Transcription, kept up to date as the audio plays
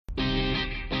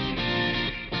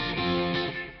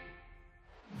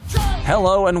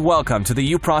Hello and welcome to the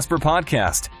You Prosper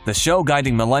podcast, the show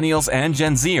guiding millennials and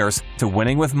Gen Zers to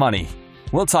winning with money.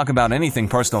 We'll talk about anything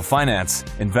personal finance,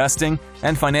 investing,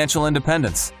 and financial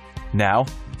independence. Now,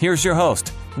 here's your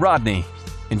host, Rodney.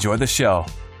 Enjoy the show.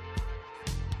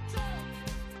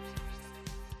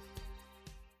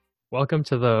 Welcome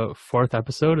to the fourth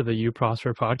episode of the You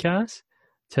Prosper podcast.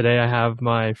 Today I have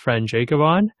my friend Jacob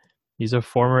on. He's a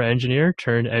former engineer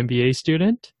turned MBA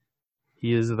student.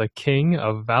 He is the king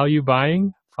of value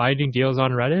buying, finding deals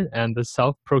on Reddit, and the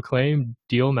self-proclaimed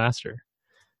deal master.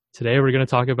 Today we're going to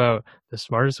talk about the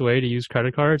smartest way to use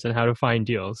credit cards and how to find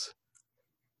deals.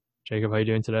 Jacob, how are you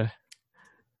doing today?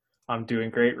 I'm doing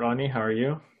great, Ronnie. How are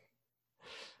you?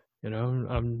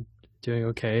 I'm doing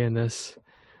okay in this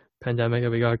pandemic that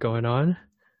we got going on.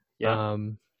 Yeah.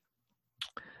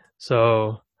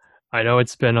 So I know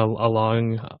it's been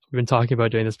we've been talking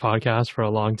about doing this podcast for a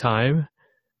long time.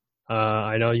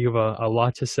 I know you have a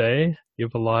lot to say. You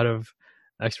have a lot of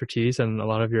expertise and a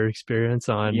lot of your experience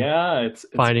on it's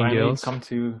finding finally deals. come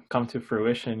to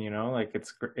fruition.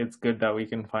 It's good that we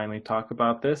can finally talk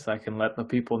about this. I can let the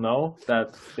people know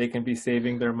that they can be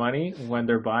saving their money when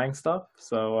they're buying stuff.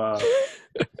 So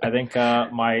I think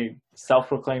my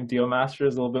self-proclaimed deal master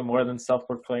is a little bit more than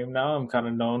self-proclaimed now. I'm kind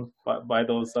of known by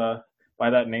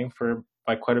that name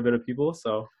by quite a bit of people.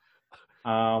 So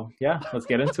let's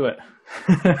get into it.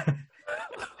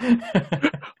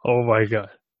 Oh my God.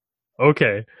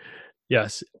 Okay.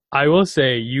 Yes. I will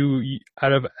say you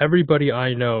out of everybody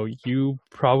I know, you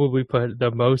probably put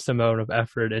the most amount of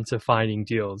effort into finding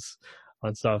deals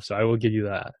on stuff. So I will give you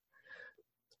that.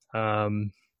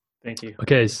 Thank you.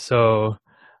 Okay. So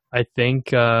I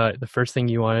think the first thing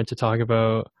you wanted to talk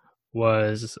about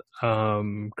was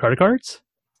credit cards.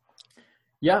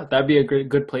 Yeah, that'd be a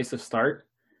good place to start.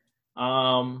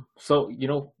 So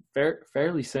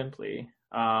fairly simply,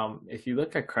 if you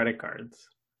look at credit cards,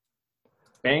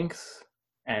 banks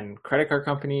and credit card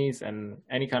companies and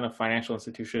any kind of financial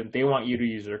institution, they want you to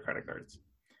use their credit cards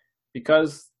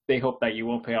because they hope that you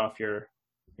won't pay off your,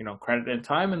 credit in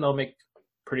time, and they'll make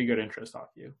pretty good interest off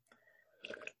you.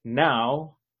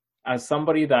 Now, as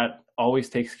somebody that always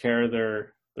takes care of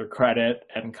their credit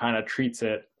and kind of treats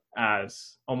it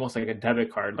as almost like a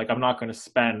debit card, like I'm not going to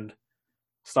spend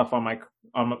stuff on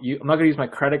I'm not going to use my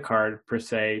credit card per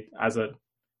se as a,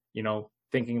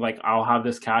 thinking like I'll have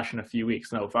this cash in a few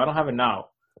weeks. No, if I don't have it now,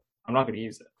 I'm not going to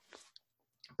use it.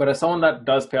 But as someone that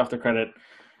does pay off the credit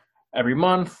every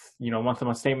month,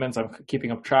 month-to-month statements, I'm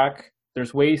keeping up track.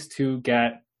 There's ways to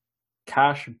get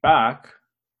cash back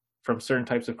from certain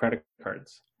types of credit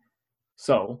cards.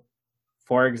 So,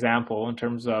 for example, in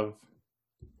terms of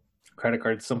credit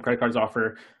cards, some credit cards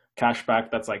offer cash back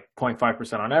that's like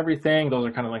 0.5% on everything. Those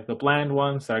are kind of like the bland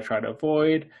ones that I try to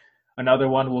avoid. Another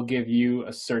one will give you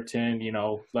a certain,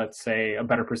 let's say a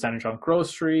better percentage on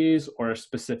groceries or a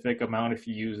specific amount if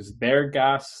you use their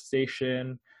gas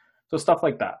station. So stuff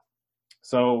like that.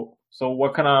 So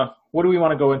what do we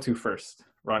want to go into first,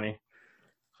 Ronnie?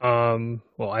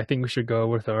 Well, I think we should go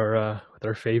with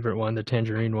our favorite one, the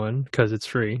Tangerine one, because it's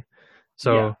free.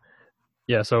 So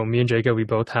so me and Jacob, we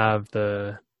both have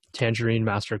the Tangerine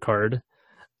MasterCard.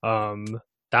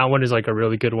 That one is like a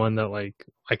really good one that like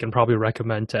I can probably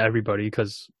recommend to everybody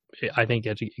because I think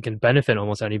it can benefit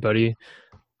almost anybody.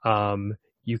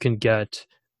 You can get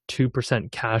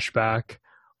 2% cash back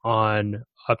on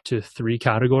up to 3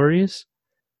 categories.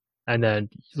 And then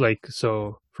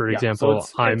for example,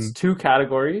 it's 2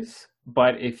 categories,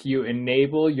 but if you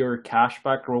enable your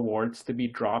cashback rewards to be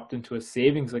dropped into a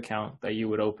savings account that you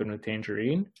would open with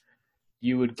Tangerine,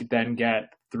 you would then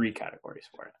get 3 categories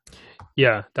for it.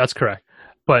 Yeah, that's correct.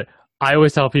 But I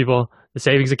always tell people the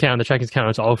savings account, the checking account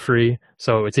is all free.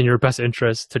 So it's in your best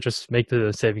interest to just make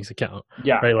the savings account.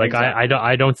 Yeah. Right. Like exactly.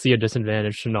 I don't see a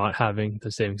disadvantage to not having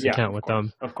the savings account with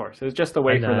them. Of course. It's just a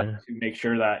way for them to make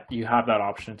sure that you have that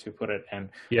option to put it in.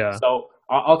 Yeah. So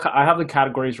I have the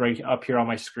categories right up here on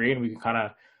my screen. We can kind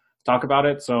of talk about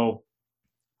it. So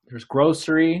there's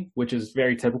grocery, which is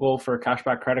very typical for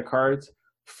cashback credit cards.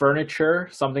 Furniture,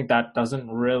 something that doesn't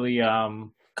really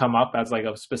come up as like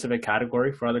a specific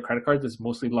category for other credit cards. It's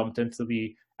mostly lumped into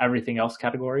the everything else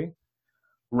category.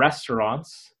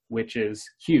 Restaurants, which is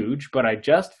huge, but I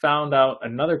just found out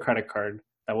another credit card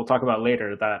that we'll talk about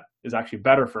later that is actually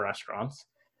better for restaurants.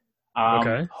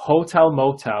 Hotel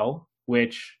motel,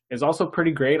 which is also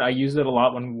pretty great. I use it a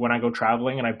lot when I go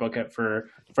traveling and I book it for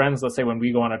friends. Let's say when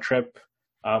we go on a trip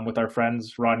with our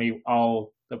friends, Ronnie,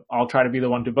 I'll try to be the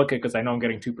one to book it because I know I'm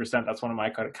getting 2%. That's one of my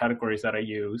categories that I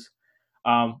use.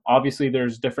 Obviously,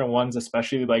 there's different ones,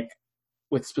 especially like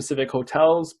with specific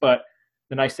hotels. But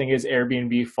the nice thing is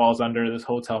Airbnb falls under this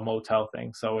hotel motel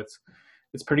thing. So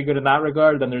it's pretty good in that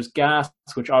regard. Then there's gas,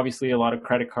 which obviously a lot of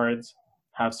credit cards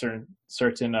have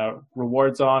certain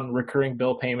rewards on. Recurring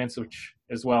bill payments, which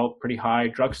as well pretty high.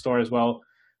 Drugstore as well,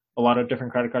 a lot of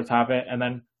different credit cards have it. And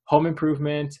then home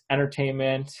improvement,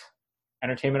 entertainment.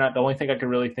 The only thing I could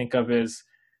really think of is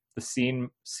the Scene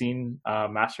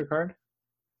MasterCard,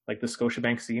 like the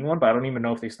Scotiabank Scene one, but I don't even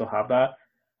know if they still have that.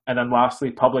 And then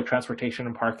lastly, public transportation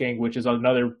and parking, which is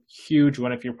another huge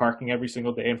one if you're parking every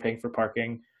single day and paying for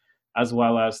parking, as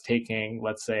well as taking,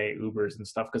 let's say, Ubers and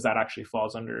stuff, because that actually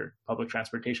falls under public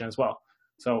transportation as well.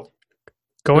 So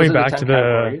going back to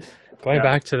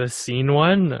the Scene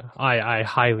one, I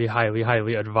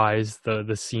highly advise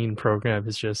the Scene program.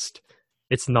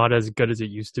 It's not as good as it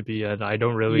used to be, and I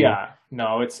don't really. Yeah,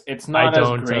 no, it's not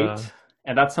as great,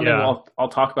 and that's something I'll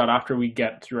talk about after we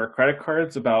get through our credit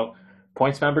cards about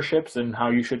points memberships and how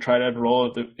you should try to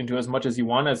enroll into as much as you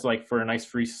want as like for a nice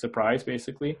free surprise,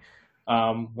 basically.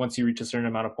 Once you reach a certain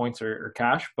amount of points or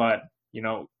cash, but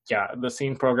the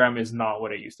Scene program is not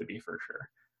what it used to be for sure.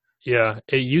 Yeah,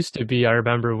 it used to be. I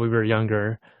remember when we were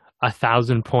younger,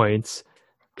 1,000 points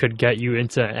could get you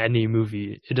into any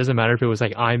movie. It doesn't matter if it was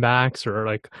like IMAX or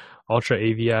like Ultra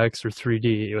AVX or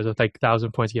 3D. It was like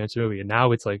 1,000 points to get into a movie. And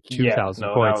now it's like 2,000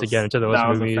 points to get into those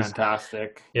movies. That was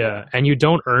fantastic. Yeah, and you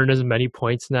don't earn as many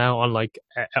points now on like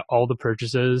all the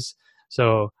purchases.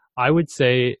 So I would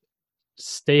say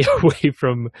stay away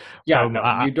from. You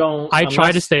don't. I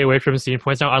try to stay away from Scene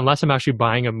points now, unless I'm actually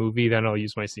buying a movie. Then I'll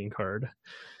use my Scene card.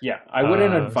 Yeah, I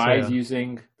wouldn't advise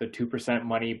using the 2%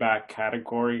 money back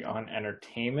category on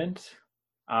entertainment.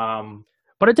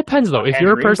 But it depends though. If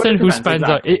you're a person who spends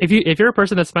if you're a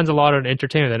person that spends a lot on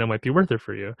entertainment, then it might be worth it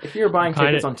for you. If you're buying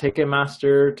tickets on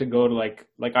Ticketmaster to go to like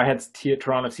I had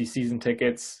Toronto FC season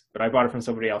tickets, but I bought it from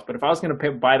somebody else. But if I was going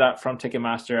to buy that from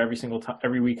Ticketmaster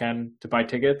every weekend to buy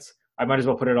tickets, I might as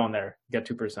well put it on there, get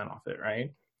 2% off it,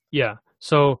 right? Yeah.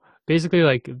 So basically,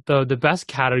 like the best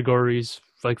categories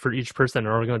like for each person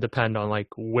are going to depend on like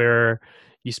where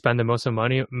you spend the most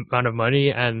amount of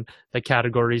money and the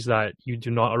categories that you do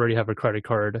not already have a credit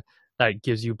card that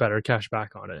gives you better cash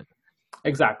back on it.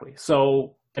 Exactly.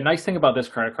 So the nice thing about this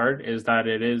credit card is that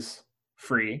it is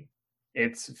free.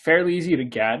 It's fairly easy to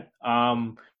get.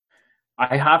 I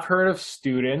have heard of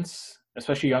students,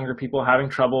 especially younger people, having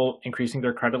trouble increasing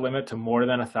their credit limit to more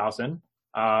than 1,000.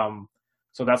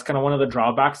 So that's kind of one of the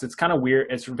drawbacks. It's kind of weird.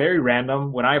 It's very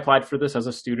random. When I applied for this as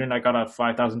a student, I got a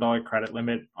 $5,000 credit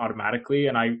limit automatically.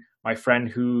 And my friend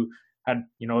who had,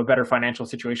 a better financial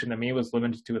situation than me was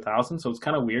limited to 1,000. So it's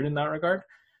kind of weird in that regard.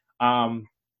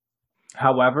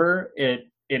 However,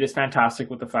 it is fantastic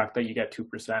with the fact that you get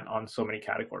 2% on so many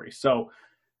categories. So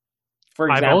for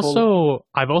example,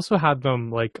 I've also had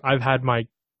them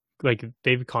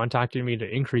they've contacted me to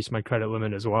increase my credit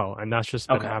limit as well, and that's just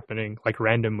been happening like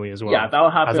randomly as well. Yeah,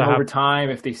 that'll happen over time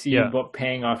if they see you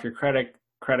paying off your credit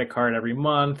card every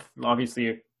month.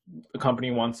 Obviously,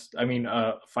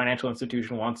 a financial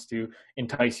institution wants to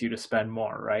entice you to spend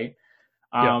more, right?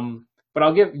 But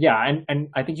I'll give and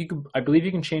I think I believe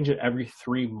you can change it every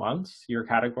 3 months, your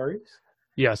categories.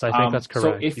 Yes, I think that's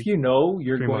correct. So if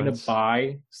you're going to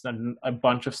buy a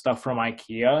bunch of stuff from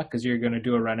IKEA because you're going to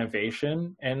do a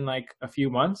renovation in like a few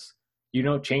months,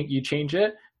 you change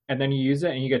it and then you use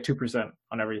it and you get 2%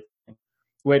 on everything.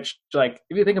 Which, like,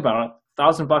 if you think about it,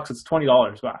 $1,000, it's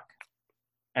 $20 back,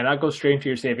 and that goes straight into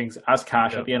your savings as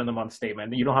cash at the end of the month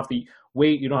statement. You don't have to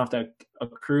wait. You don't have to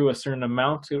accrue a certain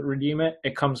amount to redeem it.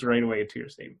 It comes right away into your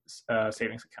savings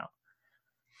account.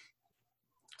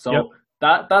 So.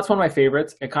 That's one of my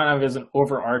favorites. It kind of is an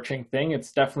overarching thing.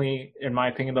 It's definitely, in my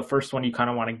opinion, the first one you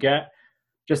kind of want to get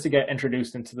just to get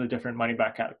introduced into the different money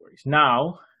back categories.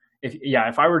 Now,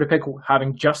 if I were to pick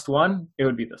having just one, it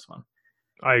would be this one.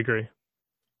 I agree.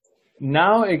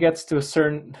 Now it gets to a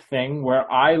certain thing where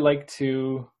I like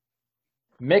to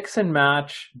mix and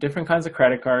match different kinds of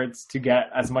credit cards to get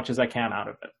as much as I can out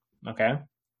of it. Okay.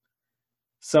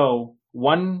 So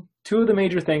two of the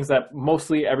major things that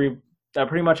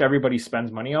pretty much everybody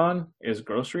spends money on is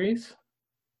groceries.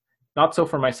 Not so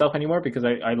for myself anymore because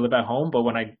I live at home, but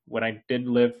when I did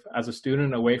live as a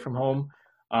student away from home,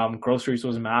 groceries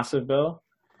was a massive bill.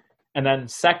 And then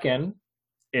second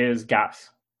is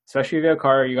gas. Especially if you have a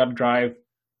car, you got to drive,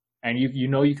 and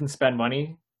you can spend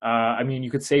money. You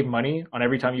could save money on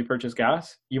every time you purchase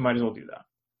gas. You might as well do that.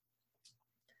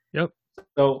 Yep.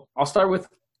 So I'll start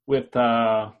with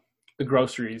the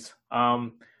groceries.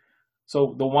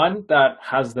 So the one that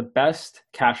has the best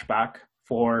cash back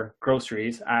for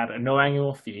groceries at a no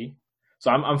annual fee.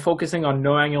 So I'm focusing on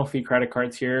no annual fee credit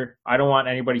cards here. I don't want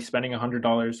anybody spending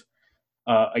 $100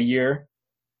 a year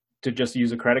to just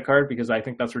use a credit card because I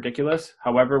think that's ridiculous.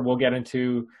 However, we'll get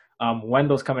into when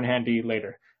those come in handy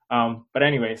later. But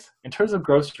anyways, in terms of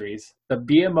groceries, the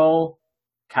BMO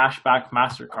Cashback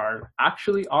MasterCard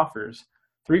actually offers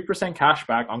 3%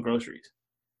 cashback on groceries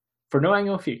for no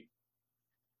annual fee.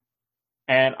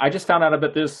 And I just found out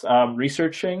about this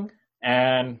researching,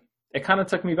 and it kind of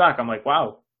took me back. I'm like,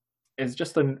 wow, it's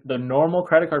just the normal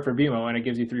credit card for BMO, and it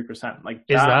gives you 3%. Like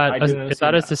is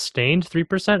that a sustained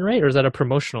 3% rate, or is that a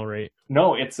promotional rate?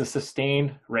 No, it's a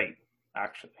sustained rate,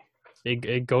 actually.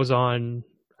 It goes on.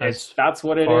 That's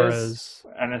what it is,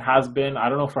 and it has been. I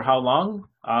don't know for how long,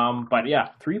 but yeah,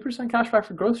 3% cashback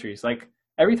for groceries. Like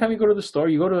every time you go to the store,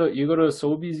 you go to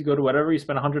Sobeys, you go to whatever, you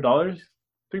spend $100,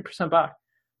 3% back.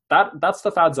 That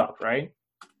stuff adds up, right?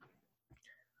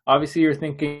 Obviously, you're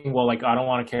thinking, well, like I don't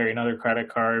want to carry another credit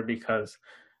card because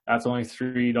that's only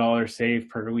 $3 saved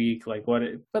per week. Like what?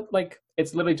 But like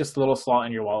it's literally just a little slot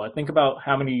in your wallet. Think about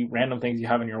how many random things you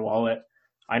have in your wallet.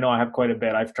 I know I have quite a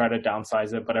bit. I've tried to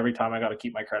downsize it, but every time I got to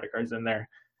keep my credit cards in there.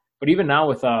 But even now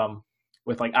with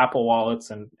like Apple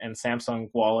wallets and Samsung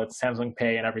wallets, Samsung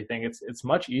Pay and everything, it's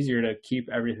much easier to keep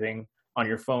everything on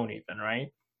your phone even,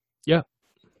 right? Yeah.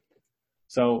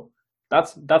 So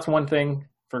that's one thing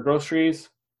for groceries.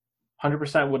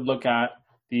 100% would look at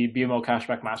the BMO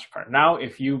Cashback MasterCard. Now,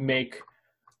 if you're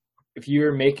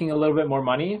making a little bit more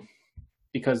money,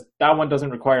 because that one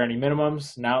doesn't require any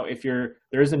minimums. Now,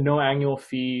 there is a no annual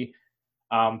fee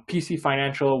PC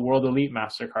Financial World Elite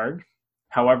MasterCard.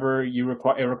 However, it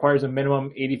requires a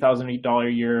minimum $80,000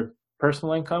 a year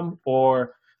personal income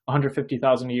or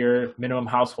 $150,000 a year minimum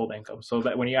household income. So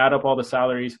that when you add up all the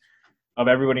salaries of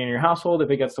everybody in your household, if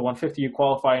it gets to 150, you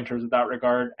qualify in terms of that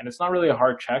regard. And it's not really a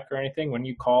hard check or anything. When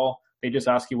you call, they just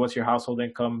ask you what's your household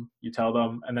income. You tell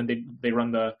them, and then they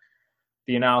run the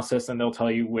analysis, and they'll tell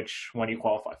you which one you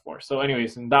qualify for. So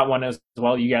anyways, in that one as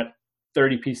well, you get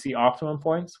 30 PC optimum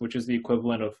points, which is the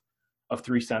equivalent of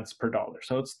 3 cents per dollar.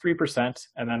 So it's 3%.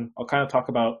 And then I'll kind of talk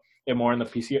about it more in the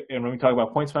PC. And when we talk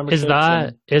about points memberships.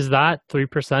 Is that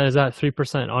 3%? Is that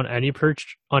 3%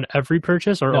 on every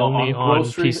purchase, or only on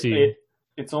PC?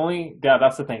 It's only, yeah,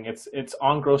 that's the thing. It's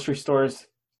on grocery stores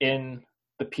in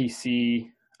the PC,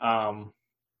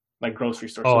 like grocery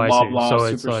stores. Oh, so I see. Loblaw, So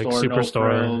it's like Superstore, No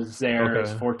Frills, Zehrs,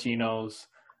 okay. Fortinos.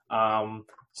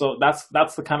 So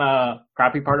that's the kind of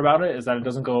crappy part about it, is that it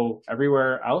doesn't go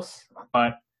everywhere else.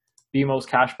 But BMO's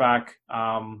cashback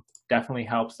definitely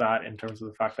helps that in terms of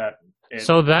the fact that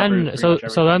so then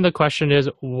the question is,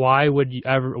 why would you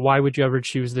ever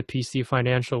choose the PC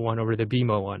Financial one over the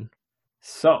BMO one?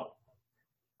 So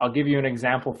I'll give you an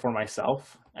example for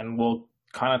myself, and we'll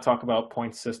kind of talk about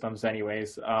point systems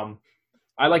anyways.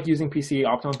 I like using PC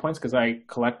Optimum points because I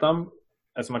collect them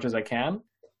as much as I can,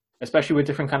 especially with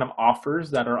different kind of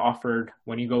offers that are offered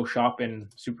when you go shop in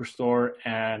Superstore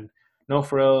and No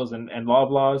Frills and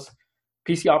Loblaws.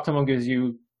 PC Optimum gives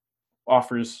you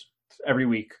offers every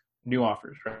week, new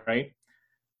offers, right?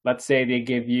 Let's say they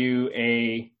give you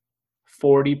a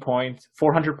 400 points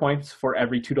for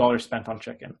every $2 spent on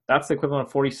chicken. That's the equivalent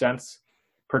of 40 cents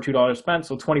per $2 spent,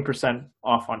 so 20%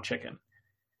 off on chicken.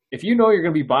 If you know you're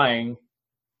going to be buying,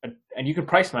 and you can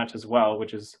price match as well,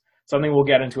 which is something we'll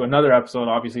get into another episode,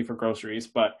 obviously, for groceries.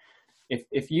 But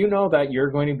if you know that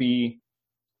you're going to be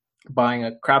buying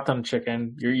a crap ton of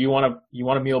chicken, you want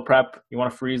to meal prep, you want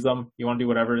to freeze them, you want to do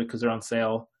whatever because they're on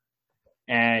sale,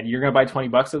 and you're going to buy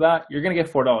 $20 of that, you're going to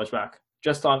get $4 back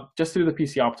just through the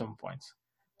PC Optimum points.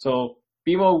 So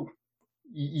BMO,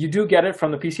 you do get it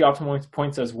from the PC Optimum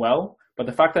points as well, but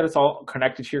the fact that it's all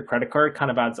connected to your credit card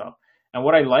kind of adds up. And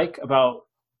what I like about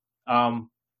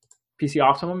PC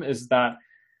Optimum is that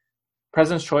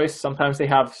President's Choice, sometimes they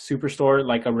have Superstore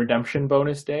like a redemption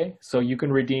bonus day. So you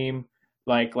can redeem,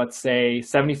 like, let's say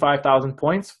 75,000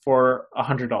 points for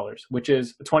 $100, which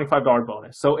is a $25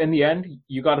 bonus. So in the end,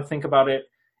 you got to think about it.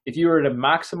 If you were to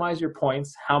maximize your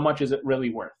points, how much is it really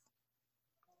worth?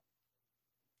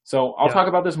 So I'll talk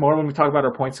about this more when we talk about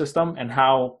our point system and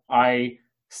how I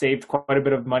saved quite a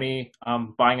bit of money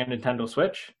buying a Nintendo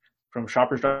Switch from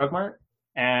Shoppers Drug Mart.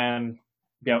 And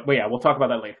we'll talk about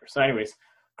that later. So anyways,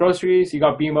 groceries, you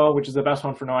got BMO, which is the best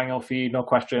one for no annual fee, no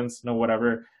questions, no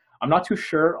whatever. I'm not too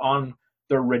sure on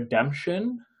the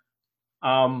redemption.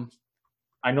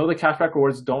 I know the cashback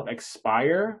rewards don't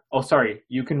expire. Oh, sorry.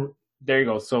 There you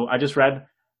go. So I just read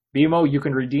BMO, you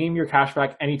can redeem your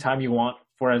cashback anytime you want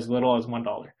for as little as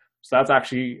 $1. So that's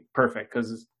actually perfect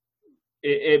because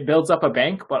it builds up a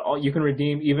bank, but you can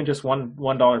redeem even just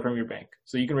 $1 from your bank.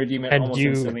 So you can redeem it almost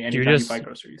instantly anytime you buy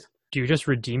groceries. Do you just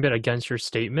redeem it against your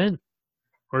statement?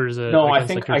 Or is it no,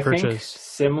 against, I think purchase?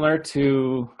 Similar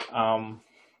to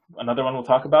another one we'll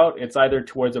talk about. It's either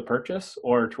towards a purchase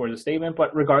or towards a statement.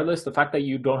 But regardless, the fact that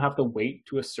you don't have to wait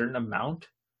to a certain amount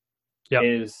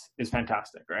is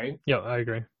fantastic, right? Yeah, I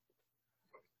agree.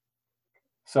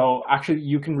 So actually,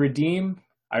 you can redeem.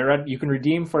 You can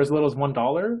redeem for as little as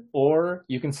 $1, or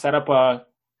you can set up a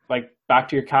back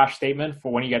to your cash statement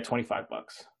for when you get $25,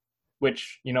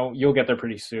 which you'll get there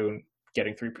pretty soon,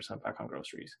 getting 3% back on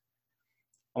groceries.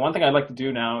 And one thing I'd like to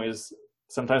do now is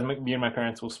sometimes me and my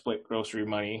parents will split grocery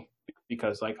money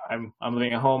because I'm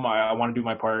living at home. I want to do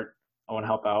my part. I want to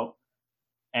help out,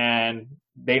 and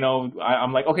they know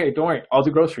I'm like, okay, don't worry, I'll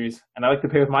do groceries, and I like to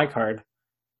pay with my card.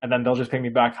 And then they'll just pay me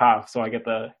back half, so I get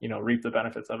the reap the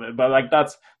benefits of it. But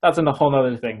that's a whole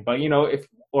other thing. But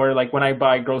when I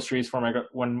buy groceries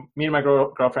when me and my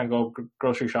girlfriend go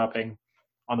grocery shopping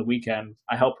on the weekend,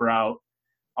 I help her out.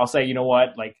 I'll say, you know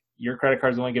what, your credit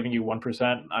card's only giving you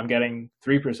 1%, I'm getting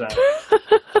 3%.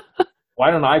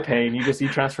 Why don't I pay and you just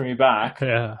transfer me back?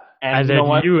 Yeah. And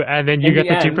then you get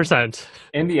the 2%.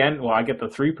 In the end, well, I get the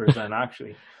 3%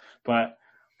 actually, but.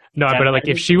 No, but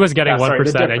if she was getting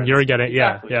 1% and you're getting,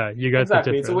 exactly. you got the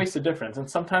difference. It's a waste of difference. And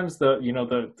sometimes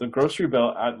the grocery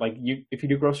bill, if you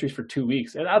do groceries for 2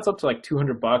 weeks, it adds up to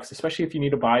 $200, especially if you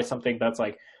need to buy something that's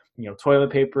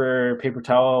toilet paper, paper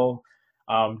towel,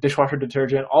 dishwasher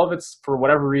detergent. All of it's, for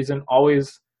whatever reason,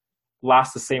 always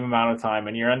lasts the same amount of time,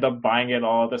 and you end up buying it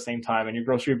all at the same time, and your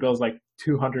grocery bill is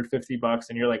 $250,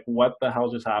 and you're like, what the hell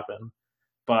just happened?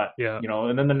 But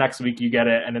and then the next week you get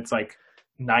it, and it's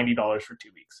 $90 for 2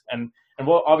 weeks, and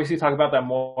we'll obviously talk about that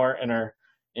more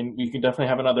and you can definitely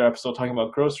have another episode talking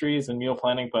about groceries and meal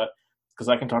planning, but because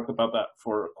I can talk about that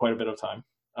for quite a bit of time.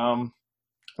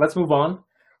 Let's move on.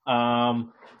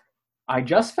 I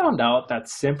just found out that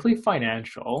Simply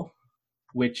Financial,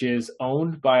 which is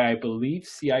owned by, I believe,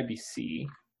 CIBC,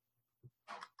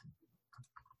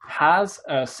 has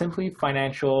a Simply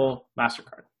Financial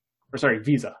MasterCard,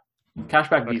 Visa,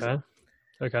 cashback Visa.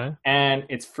 Okay. And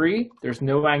it's free. There's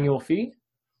no annual fee.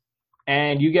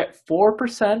 And you get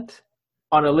 4%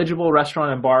 on eligible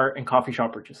restaurant and bar and coffee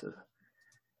shop purchases.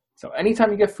 So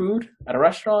anytime you get food at a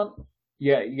restaurant,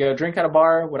 you get a drink at a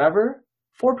bar, whatever,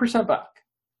 4% back.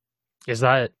 Is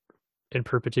that in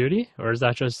perpetuity, or is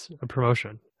that just a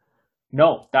promotion?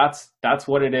 No, that's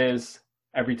what it is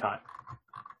every time.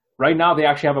 Right now, they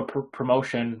actually have a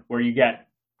promotion where you get,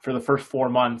 for the first 4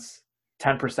 months,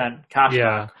 10% cash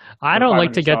back. I don't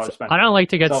like to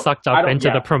get sucked up into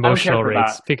the promotional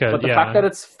rates but the fact that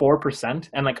it's 4%,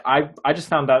 and I just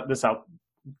found this out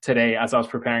today as I was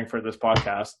preparing for this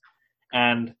podcast,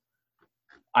 and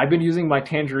I've been using my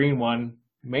Tangerine one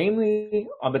mainly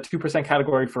on the 2%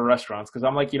 category for restaurants, because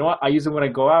I'm like, you know what, I use it when I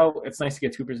go out. It's nice to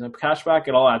get 2% cash back.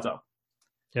 It all adds up.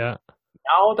 Yeah.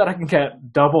 Now that I can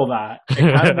get double that, it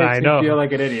kind of makes me feel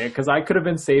like an idiot, because I could have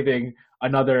been saving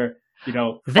another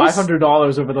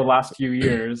 $500 over the last few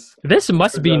years. This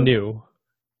must be new.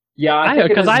 Yeah,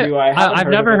 because I've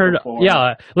never heard.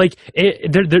 Yeah,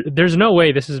 there's no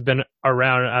way this has been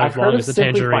around as long as the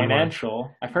Tangerine one.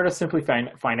 I've heard of Simply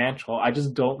Financial. I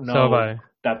just don't know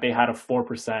that they had a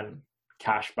 4%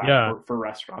 cash back for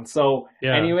restaurants. So,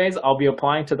 anyways, I'll be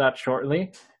applying to that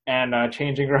shortly and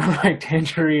changing around my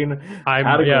Tangerine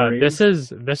category. Yeah, this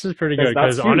is pretty good,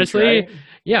 because honestly, right?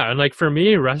 And for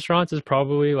me, restaurants is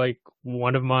probably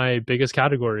one of my biggest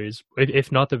categories,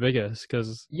 if not the biggest,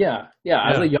 because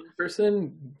as a young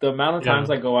person, the amount of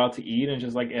times I go out to eat and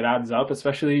just it adds up,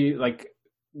 especially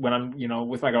when I'm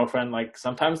with my girlfriend.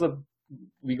 Sometimes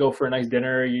we go for a nice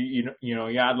dinner, you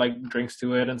add drinks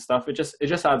to it and stuff. It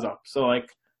just adds up. So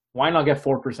why not get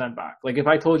 4% back? If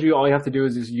I told you all you have to do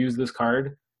is just use this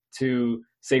card to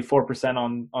save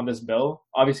 4% on this bill,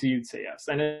 obviously you'd say yes.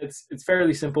 And it's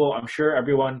fairly simple. I'm sure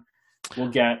everyone will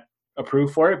get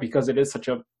approved for it, because it is such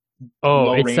a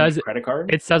low-range credit card.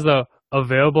 It says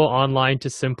available online to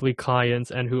Simply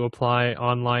clients and who apply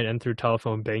online and through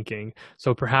telephone banking.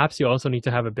 So perhaps you also need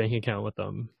to have a bank account with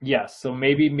them. Yes. So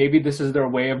maybe this is their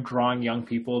way of drawing young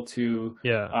people to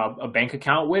a bank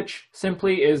account, which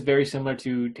Simply is very similar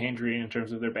to Tangerine in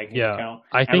terms of their banking account.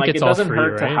 I think it's all free, right? It doesn't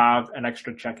hurt to have an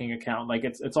extra checking account.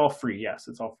 It's all free. Yes,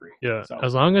 it's all free. Yeah. So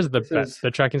as long as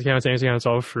the checking account, savings account is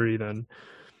all free, then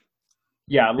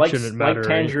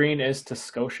Tangerine is to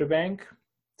Scotiabank,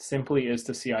 Simply is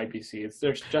to CIBC. It's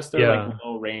just their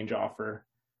low range offer.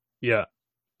 Yeah.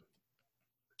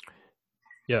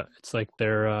 Yeah, it's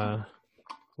they're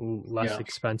less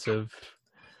expensive.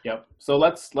 Yep. So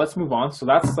let's move on. So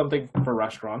that's something for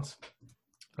restaurants.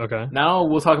 Okay. Now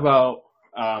we'll talk about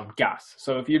gas.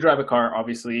 So if you drive a car,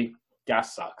 obviously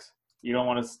gas sucks. You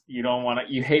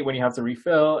hate when you have to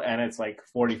refill and it's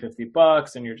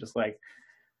 $40-$50 and you're just like,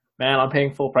 man, I'm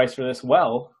paying full price for this.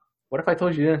 Well, What if I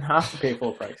told you didn't have to pay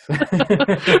full price?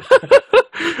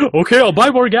 Okay, I'll buy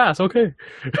more gas. Okay.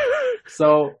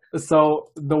 So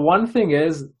the one thing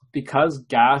is, because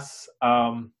gas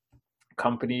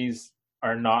companies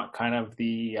are not kind of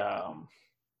the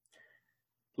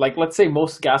like, let's say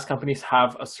most gas companies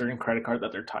have a certain credit card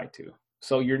that they're tied to.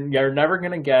 So you're never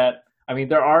gonna get. I mean,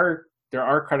 there are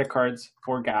credit cards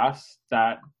for gas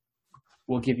that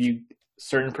will give you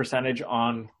certain percentage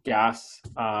on gas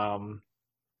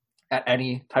at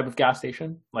any type of gas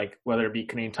station, like whether it be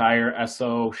Canadian Tire,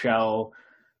 Esso, Shell,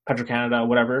 Petro-Canada,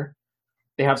 whatever.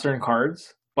 They have certain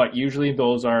cards, but usually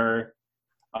those are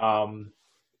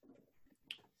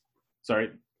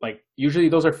usually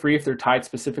those are free if they're tied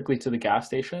specifically to the gas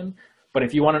station. But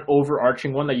if you want an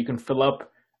overarching one that you can fill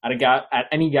up at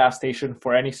any gas station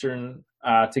for any certain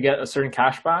to get a certain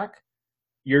cash back,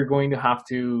 you're going to have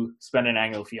to spend an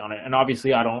annual fee on it. And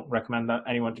obviously, I don't recommend that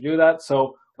anyone to do that.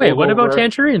 So wait, what about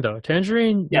Tangerine though?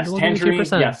 Tangerine, yes, Tangerine,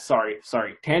 yes,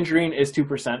 sorry, Tangerine is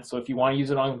 2%. So if you want to use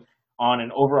it on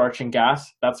an overarching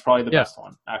gas, that's probably the best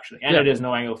one actually, and it is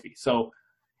no annual fee. So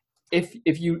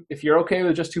if you're okay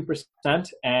with just 2%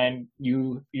 and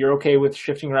you're okay with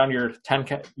shifting around your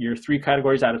 3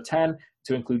 categories out of 10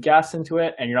 to include gas into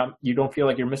it, and you don't feel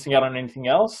like you're missing out on anything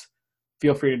else,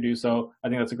 feel free to do so. I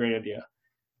think that's a great idea.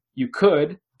 You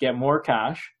could get more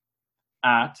cash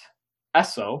at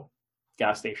Esso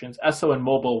gas stations, Esso and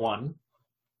Mobil One,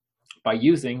 by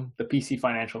using the PC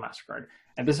Financial MasterCard.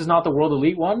 And this is not the World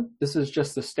Elite one. This is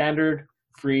just the standard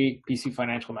free PC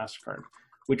Financial MasterCard,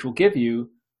 which will give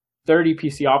you 30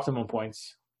 PC Optimum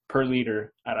points per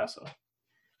liter at Esso.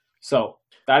 So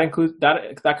that includes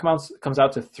that comes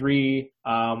out to 3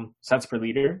 cents per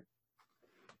liter,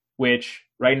 which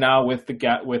right now with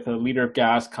a liter of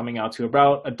gas coming out to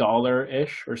about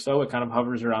 $1-ish or so, it kind of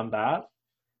hovers around that.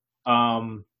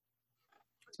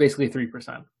 It's basically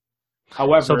 3%.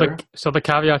 However, so the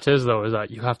caveat is that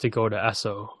you have to go to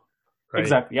Esso, right?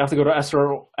 Exactly, you have to go to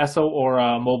Esso or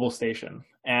a Mobil station.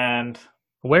 And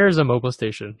where is a Mobil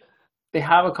station? They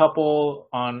have a couple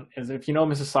if you know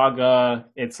Mississauga,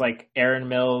 it's like Erin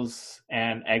Mills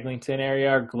and Eglinton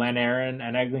area, or Glen Erin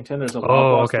and Eglinton. There's a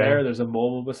Loblaws there. There's a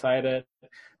Mobil beside it.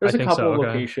 There's a couple of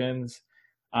locations.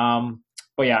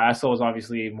 But yeah, Esso is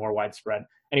obviously more widespread.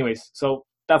 Anyways, so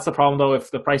that's the problem though.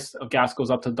 If the price of gas goes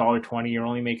up to $1.20, you're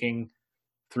only making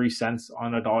 3 cents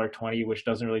on $1.20, which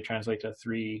doesn't really translate to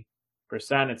 3%.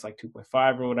 It's like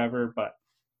 2.5 or whatever. But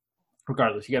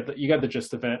regardless, you get the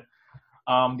gist of it.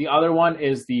 The other one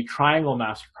is the Triangle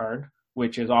MasterCard,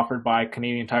 which is offered by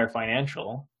Canadian Tire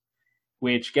Financial,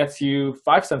 which gets you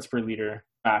 5 cents per liter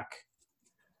back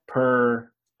 5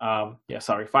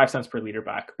 cents per liter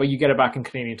back, but you get it back in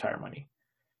Canadian Tire money.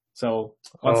 So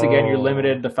once again, you're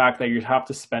limited the fact that you have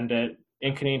to spend it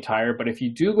in Canadian Tire. But if you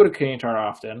do go to Canadian Tire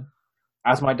often,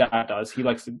 as my dad does, he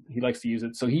likes to use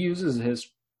it. So he uses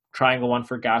his Triangle one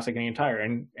for gas at Canadian Tire,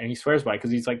 and he swears by it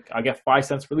because he's like, I get 5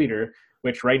 cents per liter,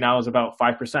 which right now is about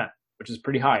 5%, which is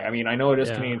pretty high. I mean, I know it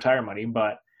is Canadian Tire money,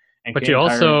 but you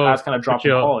also has kind of dropped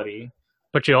in quality.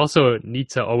 But you also need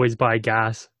to always buy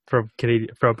gas from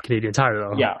Canadian Tire,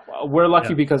 though. Yeah, we're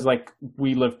lucky because like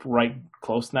we live right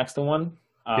close next to one,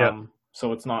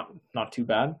 so it's not too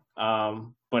bad.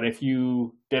 But if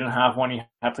you didn't have one, you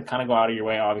have to kind of go out of your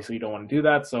way. Obviously, you don't want to do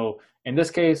that. So in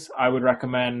this case, I would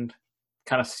recommend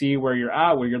kind of see where you're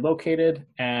at, where you're located,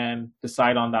 and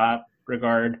decide on that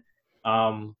regard.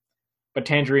 But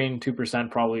Tangerine 2%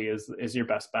 probably is your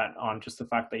best bet on just the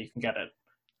fact that you can get it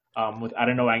at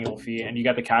a no annual fee, and you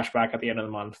get the cash back at the end of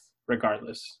the month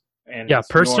regardless. And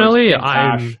personally,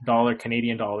 I'm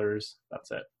Canadian dollars.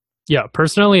 That's it. Yeah,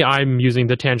 personally, I'm using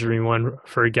the Tangerine one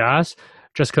for gas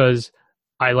just because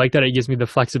I like that it gives me the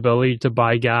flexibility to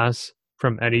buy gas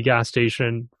from any gas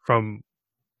station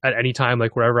at any time,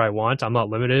 like wherever I want. I'm not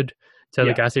limited to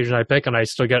the gas station I pick, and I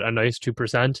still get a nice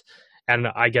 2%, and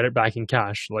I get it back in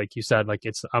cash, like you said. Like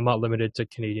I'm not limited to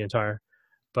Canadian Tire,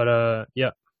 but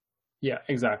yeah,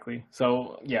 exactly.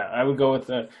 So yeah, I would go with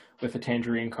the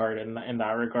Tangerine card in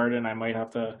that regard, and I might have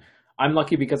to. I'm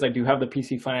lucky because I do have the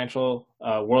PC Financial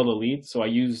World Elite, so I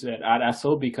use it at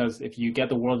Esso because if you get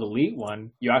the World Elite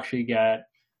one, you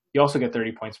also get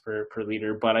 30 points per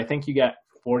liter, but I think you get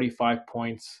 45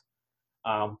 points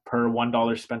per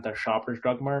 $1 spent at Shoppers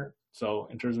Drug Mart. So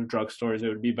in terms of drugstores, it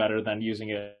would be better than using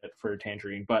it for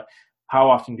Tangerine. But how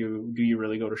often do you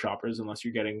really go to Shoppers unless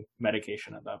you're getting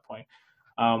medication at that point?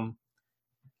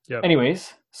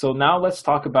 Anyways, so now let's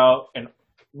talk about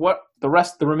what the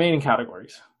remaining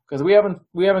categories, because we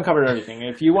haven't covered everything.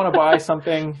 If you want to buy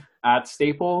something at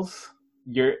Staples,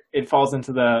 it falls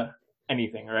into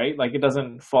anything, right? Like it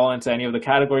doesn't fall into any of the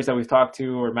categories that we've talked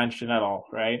to or mentioned at all,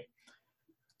 right?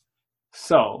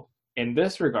 So in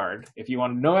this regard, if you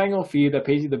want no annual fee that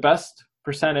pays you the best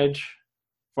percentage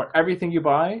for everything you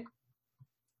buy,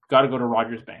 got to go to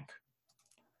Rogers Bank.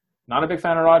 Not a big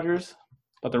fan of Rogers,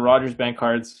 but the Rogers Bank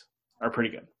cards are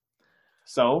pretty good.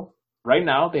 So right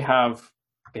now they have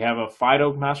a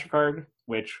Fido MasterCard,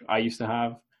 which I used to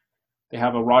have. They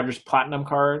have a Rogers Platinum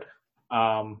card,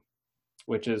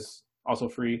 which is also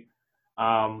free.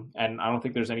 And I don't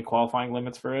think there's any qualifying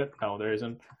limits for it. No, there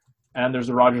isn't. And there's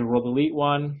the Rogers World Elite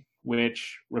one,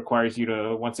 which requires you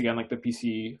to, once again, like the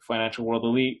PC Financial World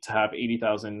Elite, to have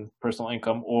 80,000 personal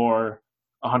income or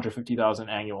 150,000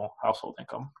 annual household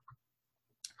income.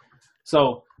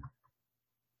 So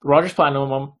the Rogers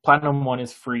Platinum one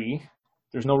is free.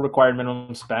 There's no required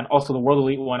minimum spend. Also, the World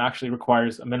Elite one actually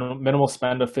requires a minimal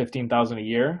spend of $15,000 a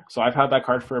year. So I've had that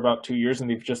card for about 2 years, and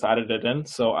they've just added it in.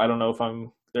 So I don't know if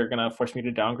they're gonna force me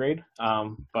to downgrade.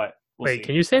 But we'll see.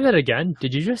 Can you say that again?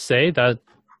 Did you just say that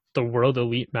the World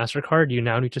Elite MasterCard you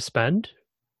now need to spend?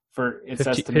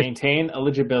 Says to maintain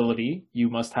eligibility, you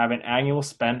must have an annual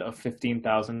spend of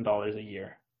 $15,000 a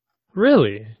year.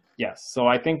 Really? Yes. So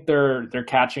I think they're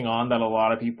catching on that a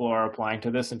lot of people are applying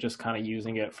to this and just kind of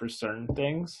using it for certain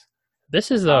things. This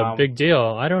is a big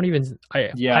deal. I don't even see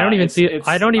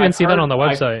that on the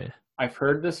website. I've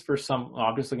heard this for some.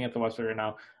 I'm just looking at the website right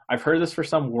now. I've heard this for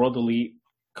some World Elite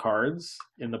cards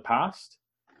in the past,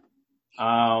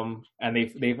 and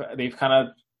they've kind of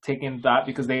taken that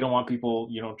because they don't want people,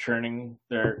 churning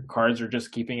their cards or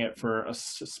just keeping it for a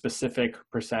specific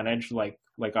percentage, like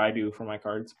I do for my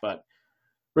cards. But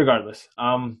regardless,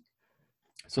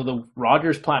 so the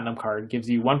Rogers Platinum card gives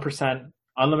you 1%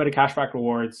 unlimited cashback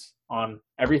rewards on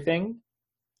everything,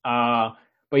 but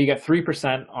you get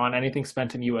 3% on anything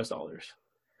spent in US dollars.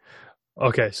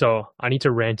 Okay, so I need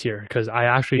to rant here because I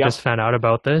actually just found out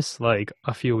about this like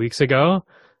a few weeks ago,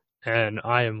 and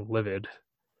I am livid.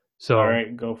 So all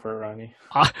right, go for it, Ronnie.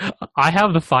 I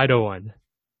have the Fido one,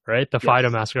 right? The Fido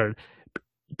MasterCard.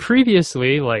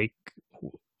 Previously, like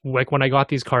when I got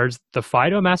these cards, the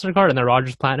Fido MasterCard and the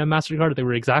Rogers Platinum MasterCard, they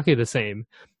were exactly the same.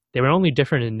 They were only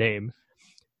different in name.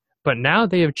 But now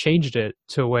they have changed it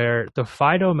to where the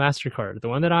Fido MasterCard, the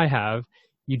one that I have,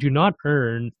 you do not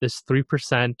earn this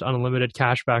 3% unlimited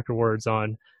cashback rewards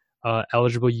on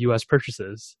eligible US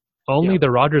purchases. Only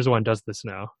the Rogers one does this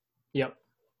now. Yep.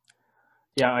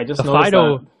 Yeah, I just noticed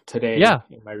that today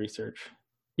in my research.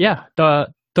 Yeah,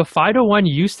 the Fido one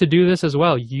used to do this as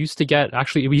well. You used to get,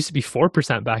 actually, it used to be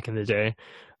 4% back in the day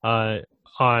on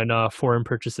foreign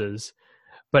purchases.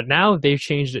 But now they've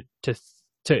changed it to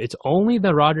it's only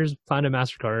the Rogers Platinum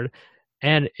MasterCard,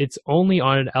 and it's only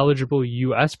on eligible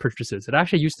US purchases. It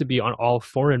actually used to be on all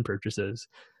foreign purchases.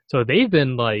 So they've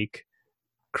been like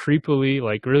creepily,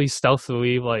 like really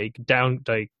stealthily, like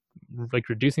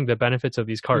reducing the benefits of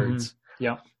these cards. Mm-hmm.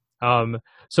 Yeah.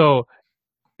 So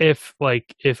if I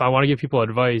want to give people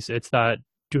advice, it's that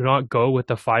do not go with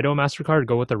the Fido MasterCard,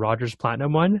 go with the Rogers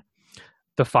Platinum one.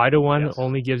 The Fido one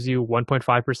only gives you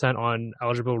 1.5% on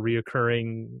eligible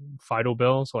reoccurring Fido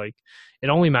bills. Like, it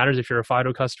only matters if you're a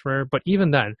Fido customer. But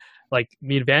even then, like,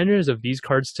 the advantages of these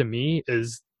cards to me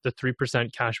is the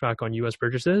 3% cashback on US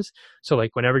purchases. So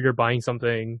like whenever you're buying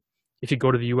something, if you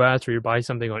go to the US or you're buying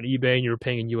something on eBay and you're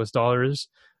paying in US dollars,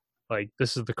 like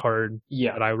this is the card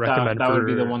that I recommend. That would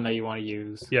be the one that you want to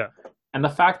use. Yeah. And the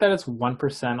fact that it's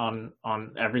 1%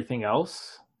 on everything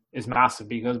else is massive,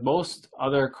 because most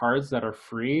other cards that are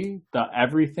free, the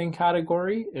everything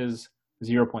category is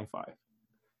 0.5.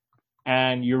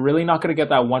 And you're really not going to get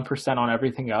that 1% on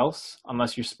everything else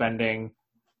unless you're spending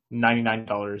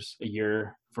 $99 a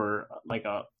year for like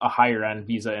a higher end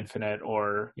Visa Infinite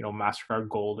or, MasterCard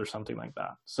Gold or something like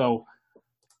that. So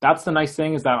that's the nice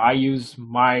thing, is that I use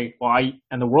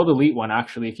and the World Elite one,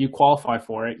 actually, if you qualify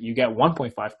for it, you get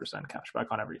 1.5% cashback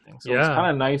on everything. So it's kind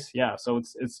of nice. Yeah. So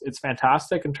it's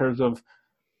fantastic in terms of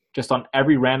just on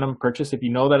every random purchase. If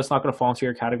you know that it's not going to fall into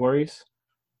your categories,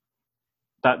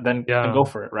 then go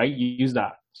for it, right? You use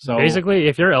that. So basically,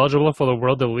 if you're eligible for the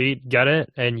World Elite, get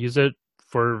it and use it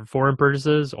for foreign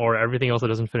purchases or everything else that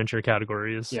doesn't fit into your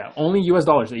categories. Yeah, only US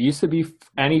dollars. It used to be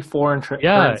any foreign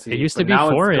currency. It used to be now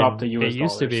foreign. It's dropped to US it used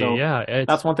dollars. to be, so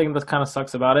that's one thing that kind of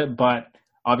sucks about it. But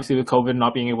obviously with COVID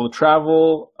not being able to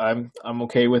travel, I'm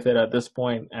okay with it at this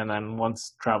point. And then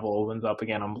once travel opens up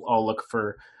again, I'll look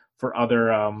for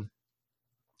other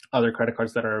credit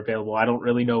cards that are available. I don't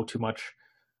really know too much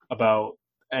about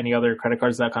any other credit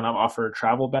cards that kind of offer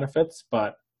travel benefits,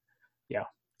 but yeah.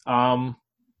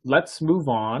 Let's move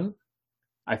on.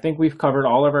 I think we've covered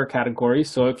all of our categories.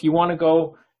 So if you want to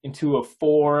go into a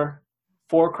four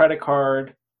credit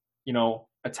card,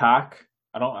 attack.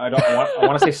 I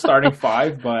want to say starting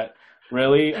five, but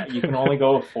really, you can only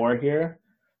go with 4 here.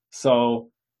 So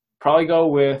probably go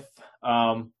with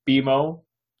BMO,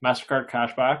 MasterCard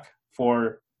cashback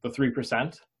for the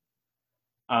 3%.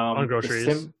 On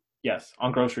groceries. Yes,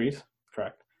 on groceries,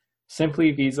 correct.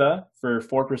 Simply Visa for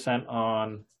 4%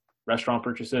 on restaurant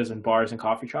purchases and bars and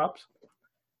coffee shops.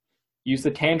 Use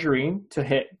the Tangerine to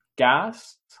hit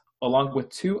gas along with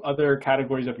 2 other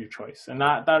categories of your choice. And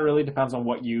that really depends on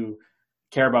what you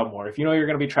care about more. If you know you're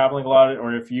going to be traveling a lot,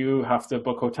 or if you have to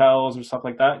book hotels or stuff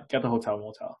like that, get the hotel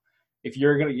motel. If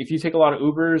you take a lot of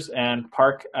Ubers and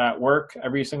park at work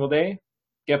every single day,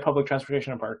 get public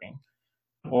transportation and parking.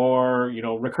 Or,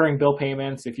 recurring bill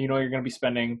payments. If you know you're going to be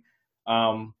spending,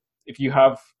 if you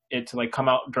have it to like come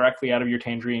out directly out of your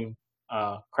Tangerine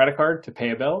credit card to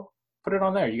pay a bill, put it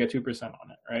on there. You get 2% on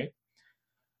it, right?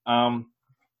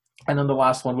 And then the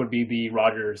last one would be the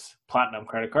Rogers Platinum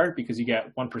credit card, because you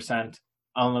get 1%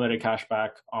 unlimited cash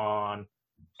back on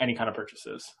any kind of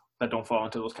purchases that don't fall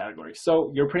into those categories.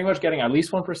 So you're pretty much getting at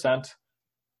least 1%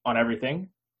 on everything,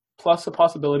 plus a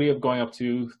possibility of going up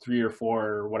to 3 or 4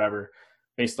 or whatever,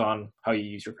 based on how you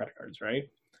use your credit cards, right?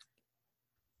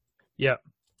 Yeah.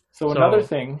 So another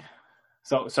thing.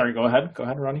 So sorry, go ahead,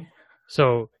 Ronnie.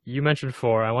 So you mentioned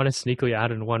 4. I want to sneakily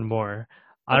add in one more.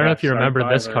 I don't know if you remember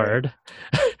this card.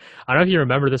 I don't know if you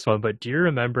remember this one, but do you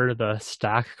remember the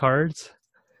stack cards?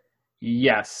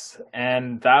 Yes,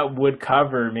 and that would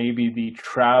cover maybe the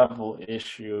travel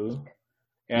issue.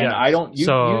 And yeah. I don't.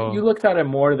 You looked at it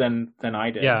more than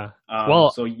I did. Yeah.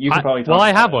 So you can probably.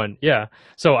 I have one. Yeah.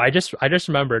 So I just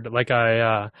remembered,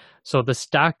 so the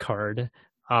stack card,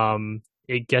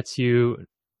 it gets you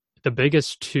the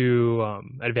biggest 2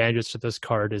 advantages to this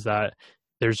card is that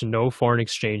there's no foreign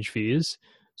exchange fees.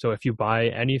 So if you buy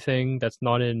anything that's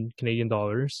not in Canadian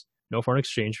dollars, no foreign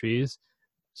exchange fees.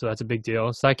 So that's a big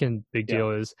deal. Second big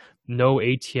deal is no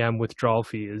ATM withdrawal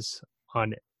fees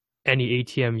on any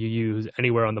ATM you use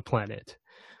anywhere on the planet.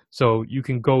 So you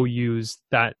can go use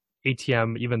that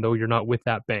ATM even though you're not with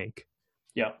that bank.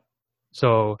 Yeah.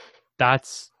 So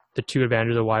that's the 2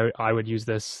 advantages of why I would use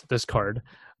this card.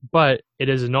 But it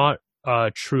is not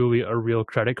truly a real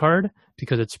credit card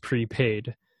because it's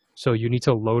prepaid. So you need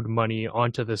to load money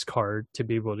onto this card to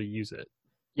be able to use it.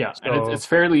 Yeah, so, and it's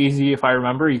fairly easy. If I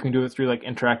remember, you can do it through like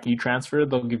Interac eTransfer.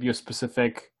 They'll give you a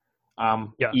specific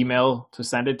email to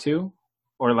send it to,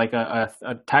 or like a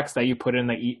text that you put in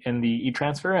the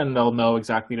eTransfer, and they'll know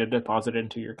exactly to deposit it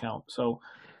into your account. So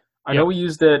I know we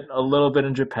used it a little bit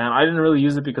in Japan. I didn't really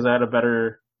use it because I had a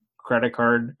better credit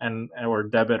card or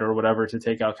debit or whatever to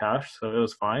take out cash, so it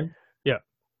was fine. Yeah.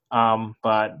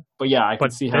 But yeah, I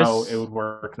can see how it would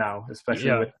work now,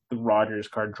 especially with the Rogers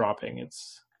card dropping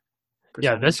its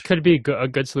percentage. Yeah, this could be a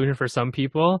good solution for some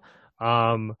people.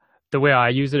 The way I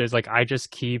use it is like I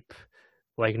just keep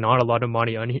like not a lot of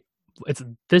money on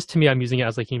this. To me, I'm using it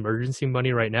as like emergency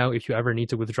money right now. If you ever need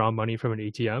to withdraw money from an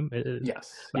ATM,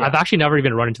 yes. I've actually never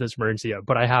even run into this emergency yet,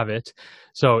 but I have it.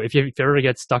 So if you ever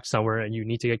get stuck somewhere and you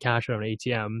need to get cash out of an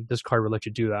ATM, this card will let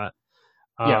you do that.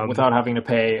 Without having to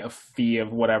pay a fee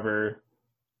of whatever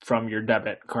from your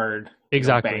debit card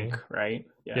bank, right?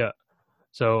 Yeah.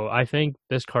 So I think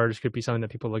this card could be something that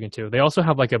people look into. They also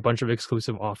have like a bunch of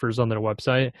exclusive offers on their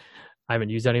website. I haven't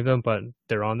used any of them, but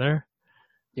they're on there.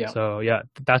 Yeah. So yeah,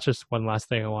 that's just one last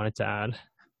thing I wanted to add.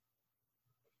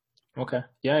 Okay.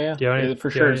 Yeah. For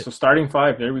sure. So starting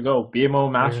 5, there we go. BMO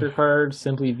MasterCard,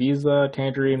 Simply Visa,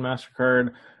 Tangerine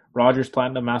MasterCard, Rogers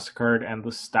Platinum MasterCard, and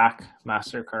the Stack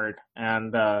MasterCard.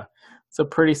 And it's a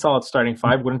pretty solid starting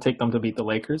 5. Wouldn't take them to beat the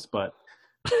Lakers, but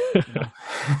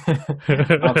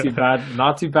not too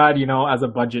bad, as a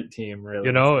budget team, really.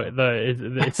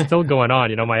 It's still going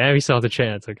on. Miami still has a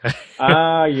chance. Okay.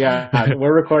 Yeah.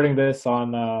 We're recording this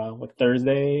on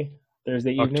Thursday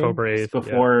evening, October 8th,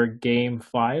 before Game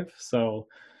 5. So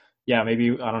yeah,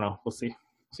 maybe, I don't know. We'll see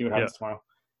what happens tomorrow.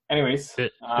 Anyways,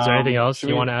 is there anything else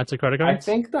you want to add to credit cards? I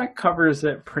think that covers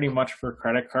it pretty much for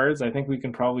credit cards. I think we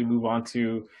can probably move on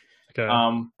to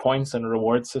points and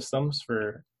reward systems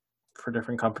for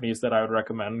different companies that I would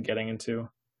recommend getting into.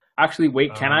 Actually,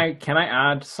 wait, can I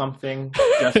add something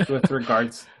just with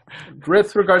regards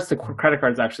to credit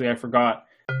cards? Actually, I forgot.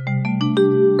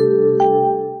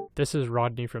 This is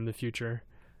Rodney from the future.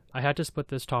 I had to split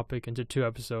this topic into 2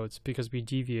 episodes because we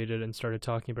deviated and started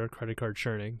talking about credit card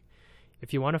churning.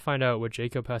 If you want to find out what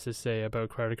Jacob has to say about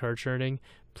credit card churning,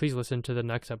 please listen to the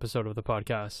next episode of the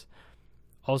podcast.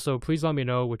 Also, please let me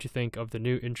know what you think of the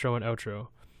new intro and outro.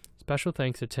 Special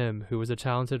thanks to Tim, who was a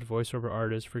talented voiceover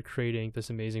artist, for creating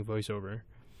this amazing voiceover.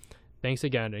 Thanks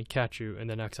again, and catch you in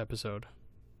the next episode.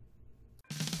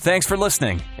 Thanks for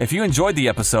listening. If you enjoyed the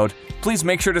episode, please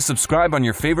make sure to subscribe on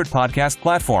your favorite podcast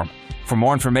platform. For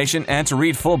more information and to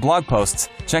read full blog posts,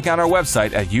 check out our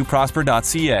website at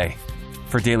uprosper.ca.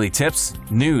 For daily tips,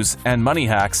 news, and money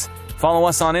hacks, follow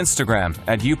us on Instagram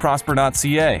at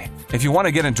uprosper.ca. If you want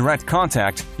to get in direct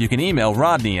contact, you can email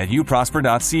Rodney at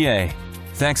uprosper.ca.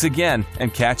 Thanks again,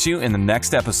 and catch you in the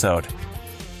next episode.